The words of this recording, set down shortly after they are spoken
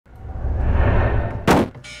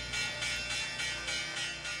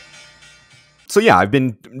So yeah, I've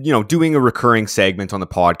been, doing a recurring segment on the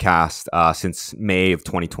podcast since May of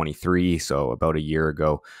 2023, so about a year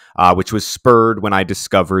ago, which was spurred when I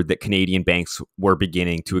discovered that Canadian banks were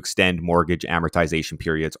beginning to extend mortgage amortization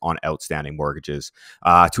periods on outstanding mortgages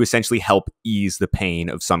to essentially help ease the pain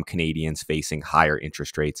of some Canadians facing higher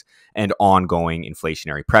interest rates and ongoing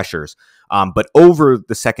inflationary pressures. But over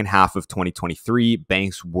the second half of 2023,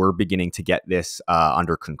 banks were beginning to get this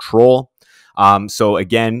under control. So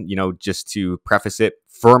again, just to preface it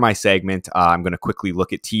for my segment, I'm going to quickly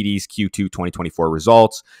look at TD's Q2 2024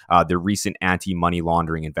 results, the recent anti-money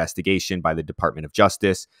laundering investigation by the Department of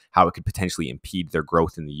Justice, how it could potentially impede their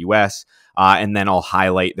growth in the US, and then I'll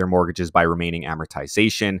highlight their mortgages by remaining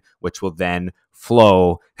amortization, which will then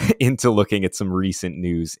flow into looking at some recent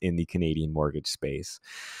news in the Canadian mortgage space.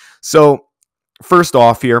 So first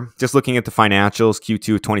off here, just looking at the financials,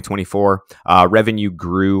 Q2 of 2024, revenue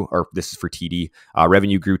grew, or this is for TD,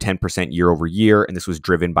 revenue grew 10% year over year, and this was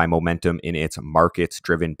driven by momentum in its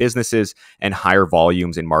markets-driven businesses and higher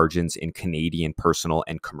volumes and margins in Canadian personal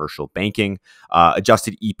and commercial banking.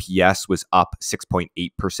 Adjusted EPS was up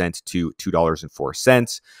 6.8% to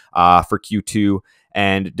 $2.04 for Q2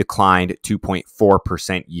 and declined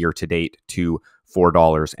 2.4% year to date to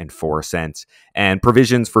 $4.04. And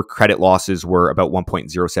provisions for credit losses were about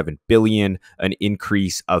 $1.07 billion, an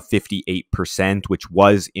increase of 58%, which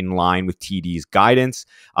was in line with TD's guidance.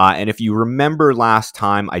 And if you remember last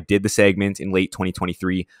time I did the segment in late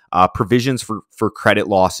 2023, provisions for credit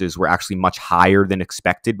losses were actually much higher than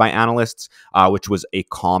expected by analysts, which was a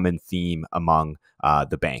common theme among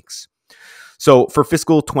the banks. So for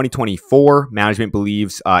fiscal 2024, management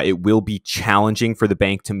believes it will be challenging for the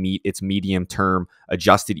bank to meet its medium-term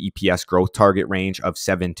adjusted EPS growth target range of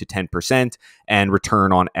 7 to 10% and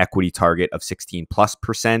return on equity target of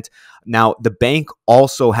 16+%. Now, the bank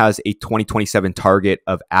also has a 2027 target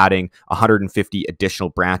of adding 150 additional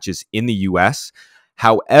branches in the US.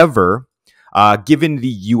 However, given the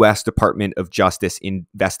U.S. Department of Justice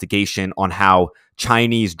investigation on how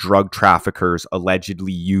Chinese drug traffickers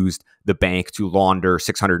allegedly used the bank to launder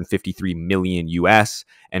 $653 million US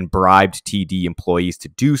and bribed TD employees to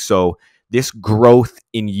do so, this growth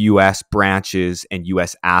in U.S. branches and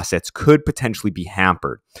U.S. assets could potentially be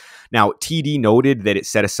hampered. Now, TD noted that it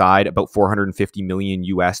set aside about $450 million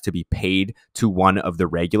US to be paid to one of the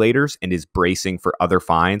regulators and is bracing for other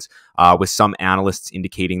fines, with some analysts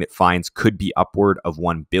indicating that fines could be upward of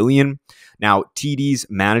 $1 billion. Now, TD's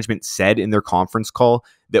management said in their conference call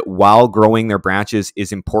that while growing their branches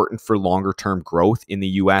is important for longer-term growth in the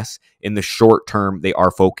U.S., in the short term, they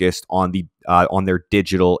are focused on their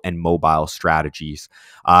digital and mobile strategies.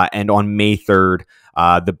 And on May 3rd,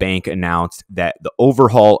 the bank announced that the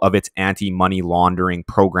overhaul of its anti-money laundering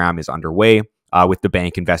program is underway, with the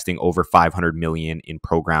bank investing over $500 million in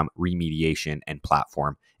program remediation and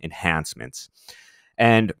platform enhancements.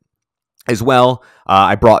 And as well,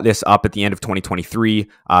 I brought this up at the end of 2023,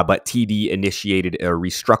 but TD initiated a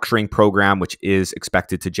restructuring program, which is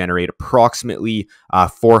expected to generate approximately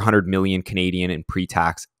 400 million Canadian in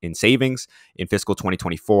pre-tax in savings in fiscal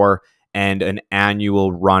 2024, and an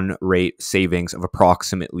annual run rate savings of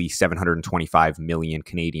approximately 725 million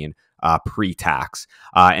Canadian pre-tax.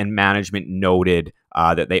 And management noted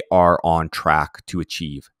that they are on track to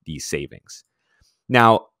achieve these savings.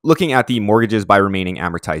 Now, looking at the mortgages by remaining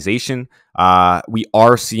amortization, we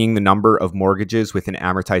are seeing the number of mortgages with an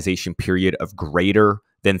amortization period of greater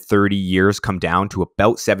than 30 years come down to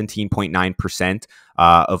about 17.9%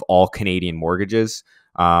 of all Canadian mortgages.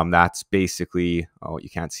 That's basically, you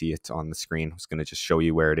can't see it on the screen. I'm just going to just show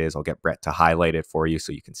you where it is. I'll get Brett to highlight it for you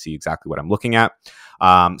so you can see exactly what I'm looking at.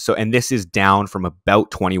 And this is down from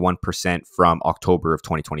about 21% from October of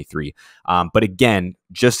 2023. But again,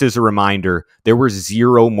 just as a reminder, there were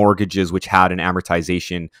 0 mortgages which had an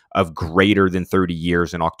amortization of greater than 30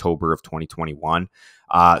 years in October of 2021.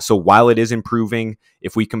 So while it is improving,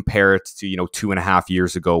 if we compare it to 2.5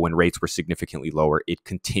 years ago when rates were significantly lower, it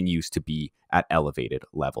continues to be at elevated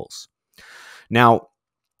levels. Now,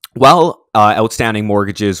 while outstanding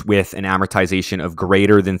mortgages with an amortization of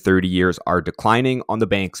greater than 30 years are declining on the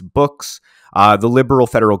bank's books, the Liberal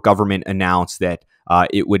federal government announced that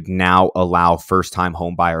it would now allow first-time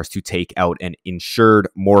homebuyers to take out an insured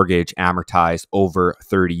mortgage amortized over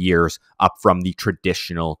 30 years, up from the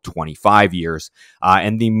traditional 25 years.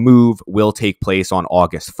 And the move will take place on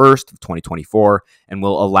August 1st of 2024 and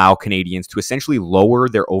will allow Canadians to essentially lower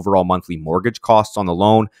their overall monthly mortgage costs on the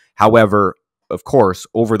loan. However, of course,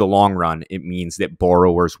 over the long run, it means that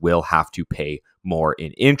borrowers will have to pay more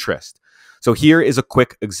in interest. So here is a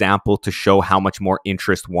quick example to show how much more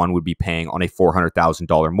interest one would be paying on a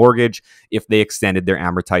 $400,000 mortgage if they extended their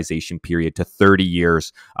amortization period to 30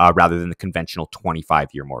 years rather than the conventional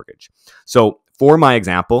 25-year mortgage. So for my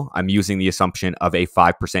example, I'm using the assumption of a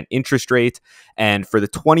 5% interest rate. And for the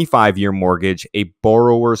 25-year mortgage, a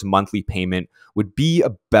borrower's monthly payment would be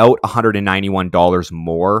about $191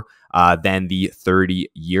 more than the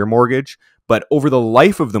 30-year mortgage. But over the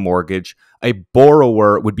life of the mortgage, a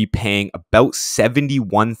borrower would be paying about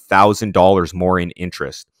 $71,000 more in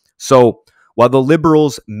interest. So while the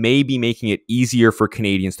Liberals may be making it easier for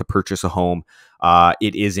Canadians to purchase a home,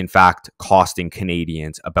 it is in fact costing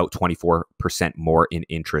Canadians about 24% more in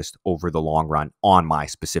interest over the long run on my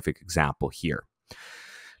specific example here.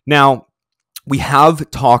 Now, we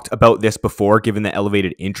have talked about this before, given the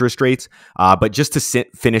elevated interest rates, but just to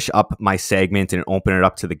finish up my segment and open it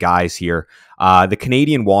up to the guys here, the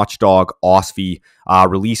Canadian watchdog OSFI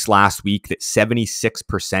released last week that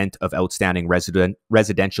 76% of outstanding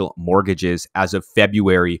residential mortgages as of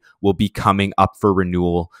February will be coming up for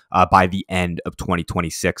renewal by the end of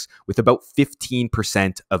 2026, with about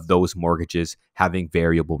 15% of those mortgages having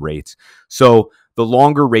variable rates. So the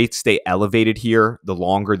longer rates stay elevated here, the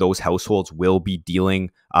longer those households will be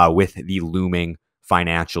dealing with the looming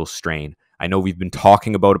financial strain. I know we've been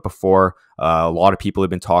talking about it before. A lot of people have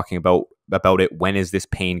been talking about it. When is this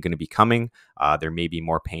pain going to be coming? There may be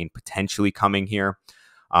more pain potentially coming here.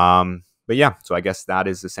 But yeah, so I guess that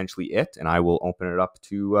is essentially it. And I will open it up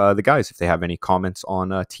to the guys if they have any comments on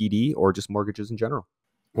TD or just mortgages in general.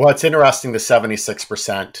 Well, it's interesting the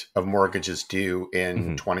 76% of mortgages due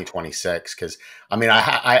in 2026, because I mean,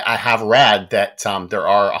 I have read that there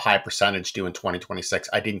are a high percentage due in 2026.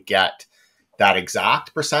 I didn't get that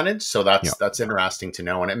exact percentage, so that's interesting to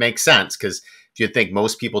know, and it makes sense because if you think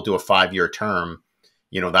most people do a 5-year term,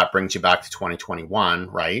 you know, that brings you back to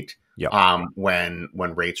 2021, right? Yeah. When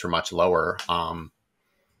rates were much lower.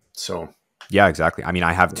 So. Yeah, exactly. I mean,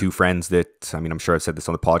 I have two friends that, I mean, I'm sure I've said this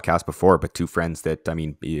on the podcast before, but two friends that, I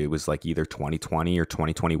mean, it was like either 2020 or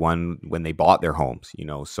 2021 when they bought their homes, you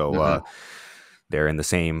know, so they're in the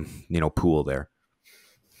same, you know, pool there.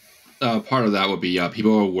 Part of that would be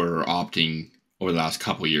people were opting over the last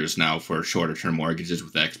couple of years now for shorter term mortgages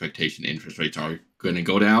with the expectation interest rates are going to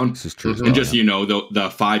go down. This is true. And just, you know, the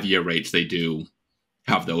 5-year rates, they do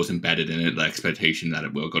have those embedded in it, the expectation that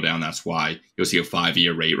it will go down. That's why you'll see a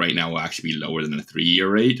 5-year rate right now will actually be lower than a 3-year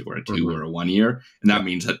rate or a 2 or a 1 year. And that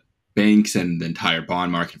means that banks and the entire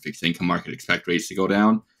bond market and fixed income market expect rates to go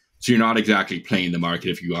down. So you're not exactly playing the market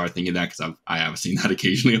if you are thinking that, because I have seen that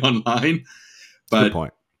occasionally online. But good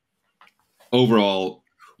point. Overall,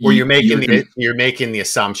 well, you're making the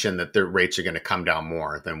assumption that the rates are going to come down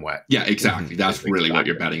more than what. Yeah, exactly. That's really what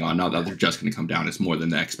you're betting on. Not that they're just going to come down. It's more than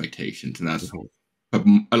the expectations, and that's. But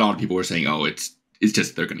a lot of people were saying, "Oh, it's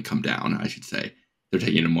just they're going to come down." I should say they're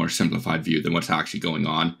taking a more simplified view than what's actually going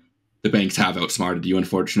on. The banks have outsmarted you,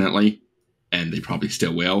 unfortunately, and they probably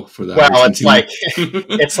still will for that. Well, it's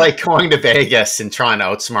like going to Vegas and trying to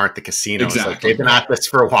outsmart the casinos. Exactly. Like they've been at this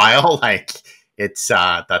for a while. Like it's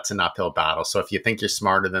that's an uphill battle. So if you think you're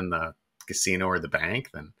smarter than the casino or the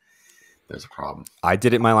bank, then there's a problem. I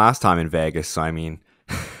did it my last time in Vegas, so I mean,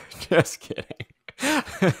 just kidding.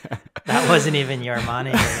 That wasn't even your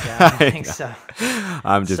money. I think so.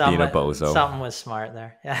 I'm just being a bozo. Something was smart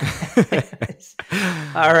there. Yeah.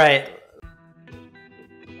 All right.